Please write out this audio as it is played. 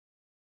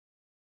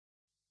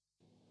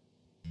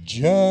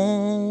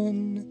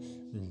John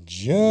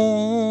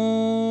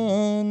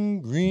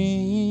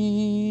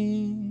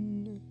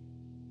Greene.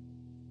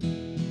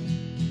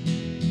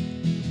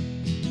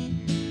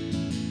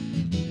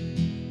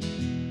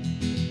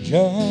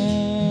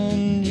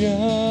 John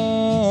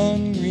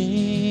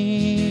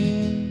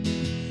Greene,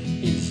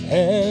 his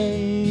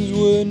hands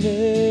were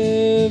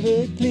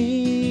never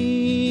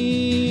clean,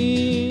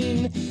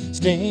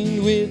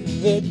 stained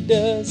with the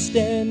dust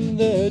and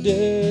the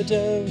dirt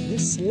of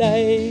this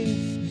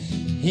life.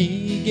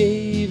 He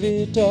gave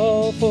it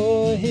all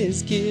for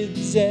his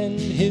kids and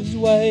his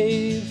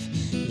wife.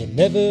 You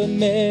never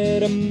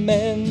met a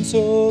man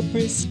so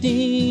pristine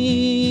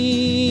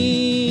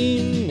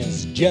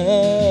as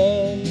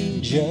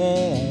Johnny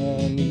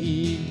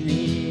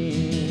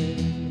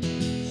Greene.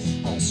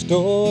 Our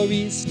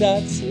story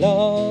starts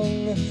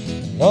long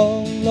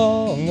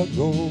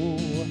ago.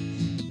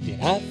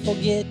 Did I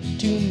forget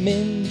to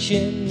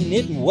mention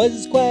it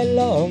was quite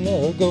long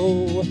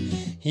ago?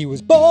 He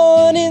was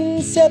born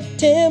in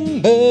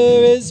September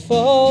as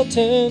fall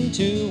turned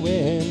to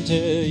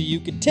winter. You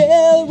could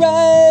tell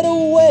right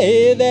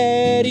away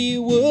that he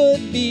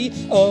would be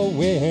a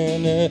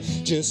winner.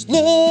 Just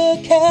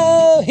look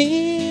how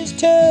he's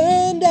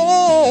turned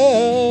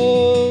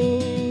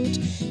out.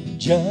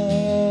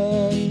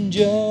 Johnny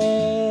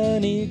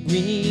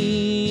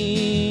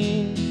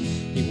Greene.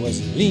 He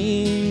was a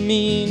lean,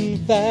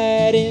 mean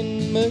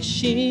fighting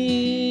machine.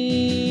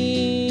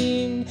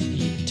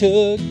 He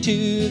took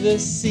to the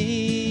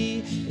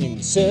sea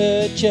in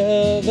search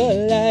of a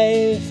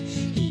life.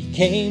 He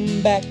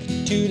came back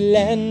to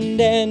land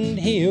and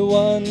he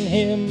won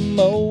him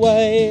a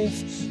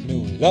wife.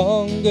 No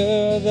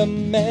longer the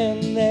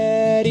man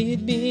that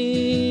he'd been.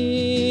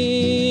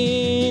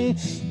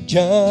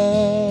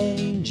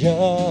 Johnny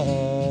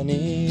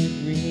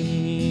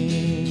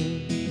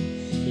Greene.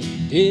 He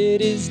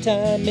did his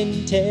time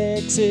in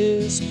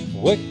Texas,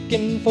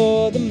 working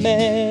for the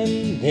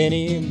man. Then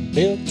he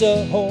built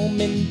a home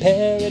in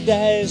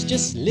paradise,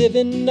 just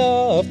living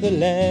off the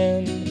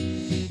land.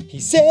 He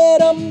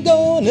said, I'm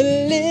gonna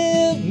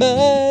live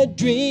my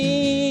dream.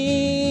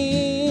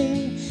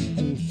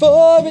 And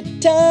for a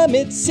time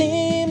it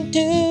seemed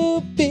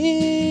to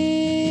be.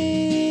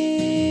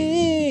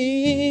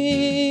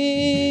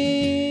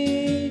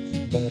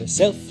 But a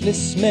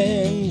selfless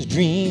man's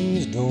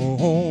dreams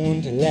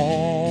don't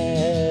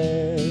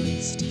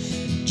last.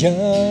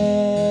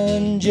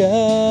 John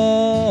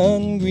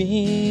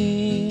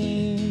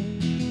Greene,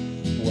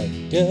 what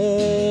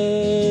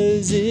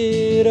does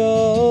it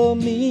all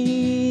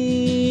mean?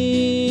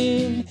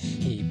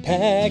 He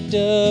packed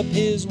up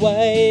his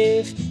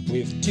wife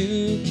with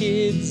 2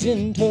 kids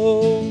in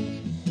tow,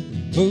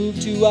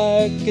 moved to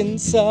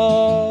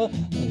Arkansas,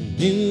 a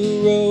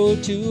new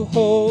road to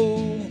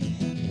hoe,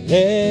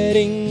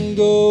 letting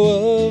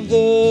go of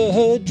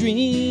the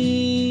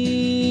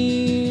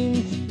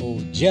dream. Oh,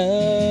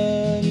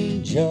 John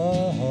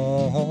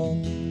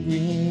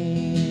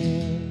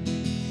Greene.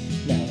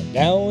 Now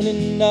down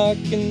in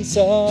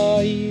Arkansas,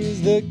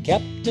 he's the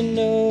captain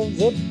of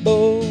the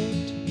boat.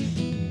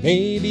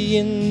 Maybe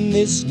in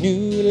this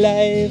new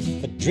life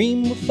a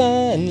dream will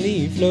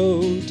finally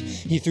float.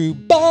 He threw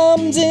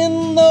bombs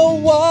in the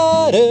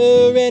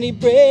water and he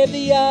braved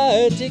the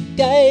Arctic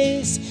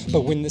ice.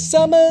 But when the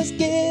summer's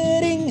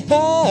getting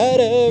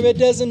hotter, it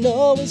doesn't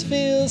always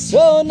feel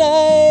so nice.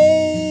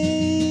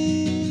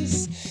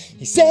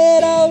 He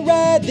said, I'll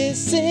ride this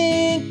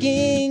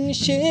sinking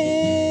ship.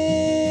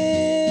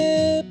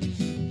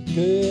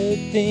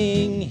 Good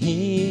thing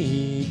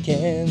he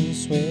can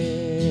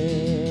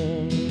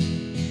swim.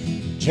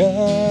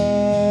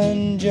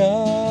 John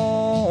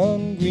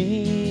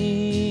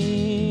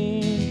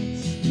Greene.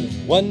 No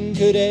one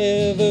could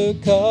ever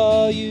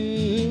call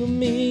you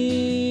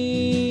mean.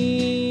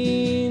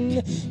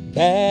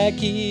 Back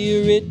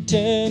he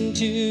returned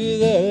to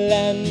the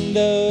land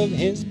of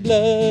his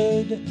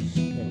blood,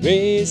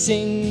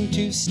 racing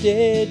to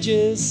stay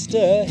just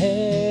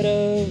ahead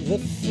of the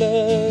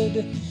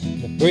flood.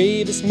 The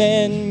bravest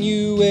man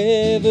you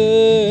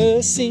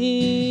ever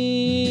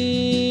seen.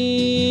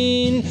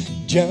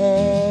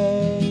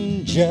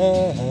 Johnny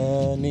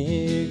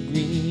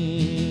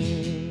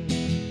Greene.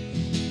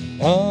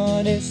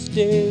 Honest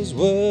as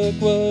work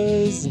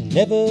was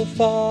never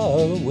far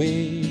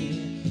away.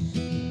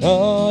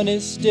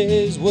 Honest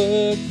as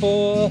work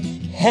for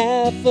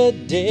half a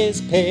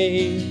day's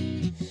pay.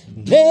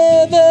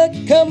 Never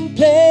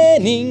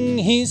complaining,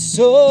 he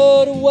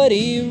sold what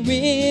he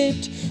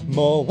reaped.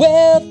 More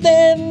wealth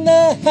than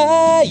the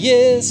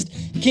highest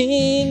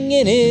king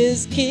in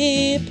his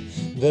keep.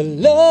 The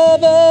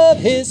love of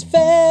his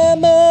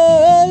family.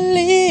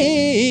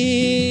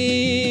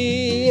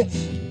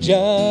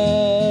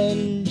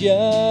 John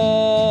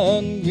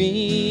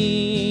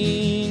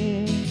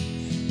Greene.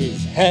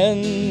 His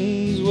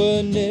hands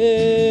were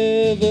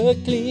never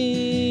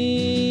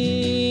clean,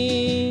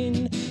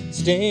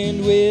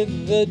 stained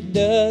with the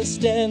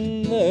dust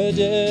and the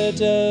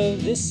dirt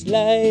of this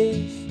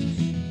life.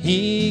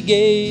 He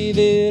gave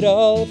it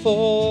all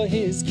for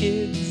his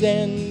kids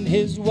and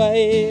his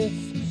wife.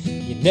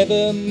 You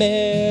never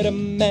met a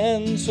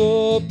man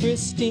so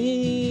pristine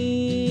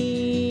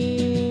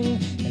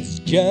as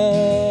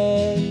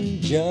Johnny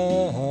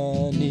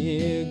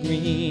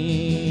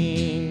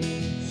Greene.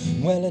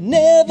 Well, I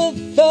never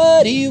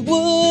thought he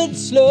would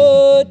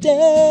slow down,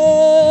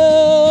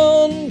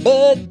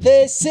 but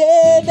they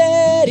say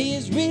that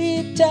he's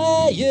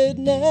retired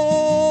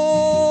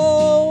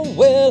now.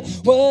 Well,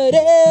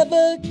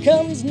 whatever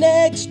comes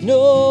next,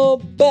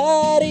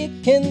 nobody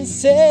can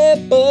say,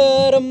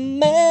 but a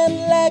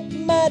man like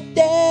my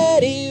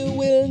daddy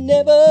will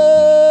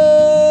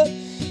never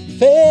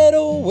fade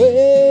away.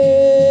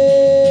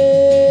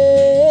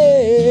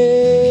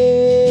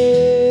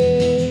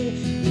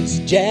 This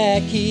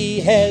Jackie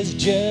has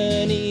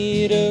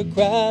journeyed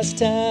across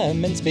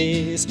time and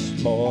space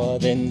more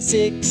than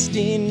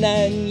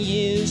 69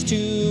 years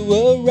to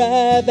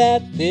arrive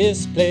at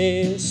this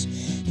place.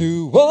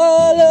 Through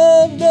all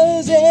of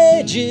those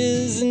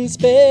ages and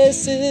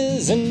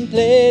spaces and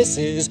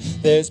places,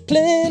 there's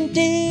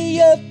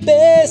plenty of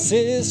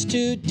basis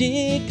to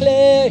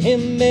declare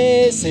him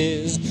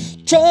aces,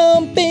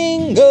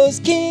 trumping those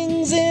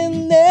kings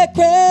in their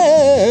crowns.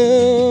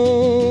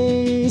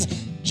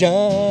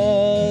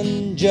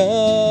 John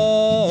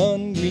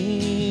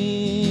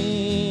Greene,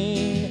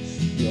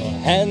 your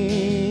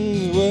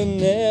hands were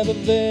never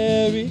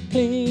very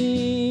clean,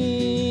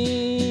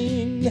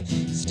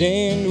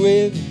 stained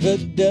with the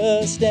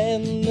dust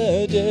and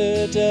the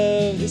dirt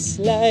of this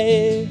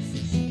life.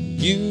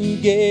 You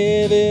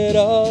gave it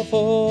all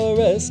for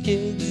us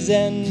kids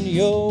and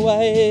your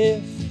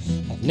wife.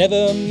 I've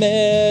never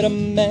met a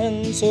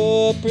man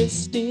so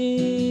pristine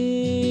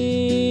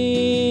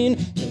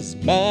as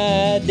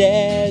my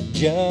dad,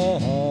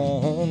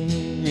 John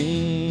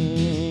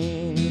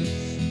Greene.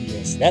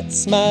 Yes,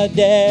 that's my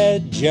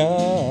dad,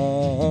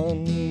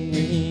 John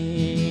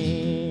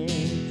Greene.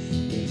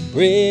 The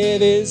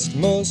bravest,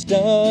 most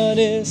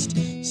honest,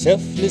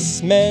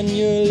 selfless man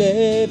you'll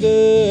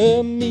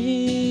ever meet.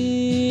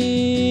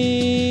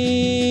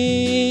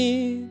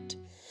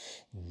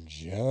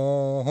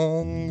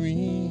 John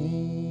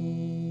Greene.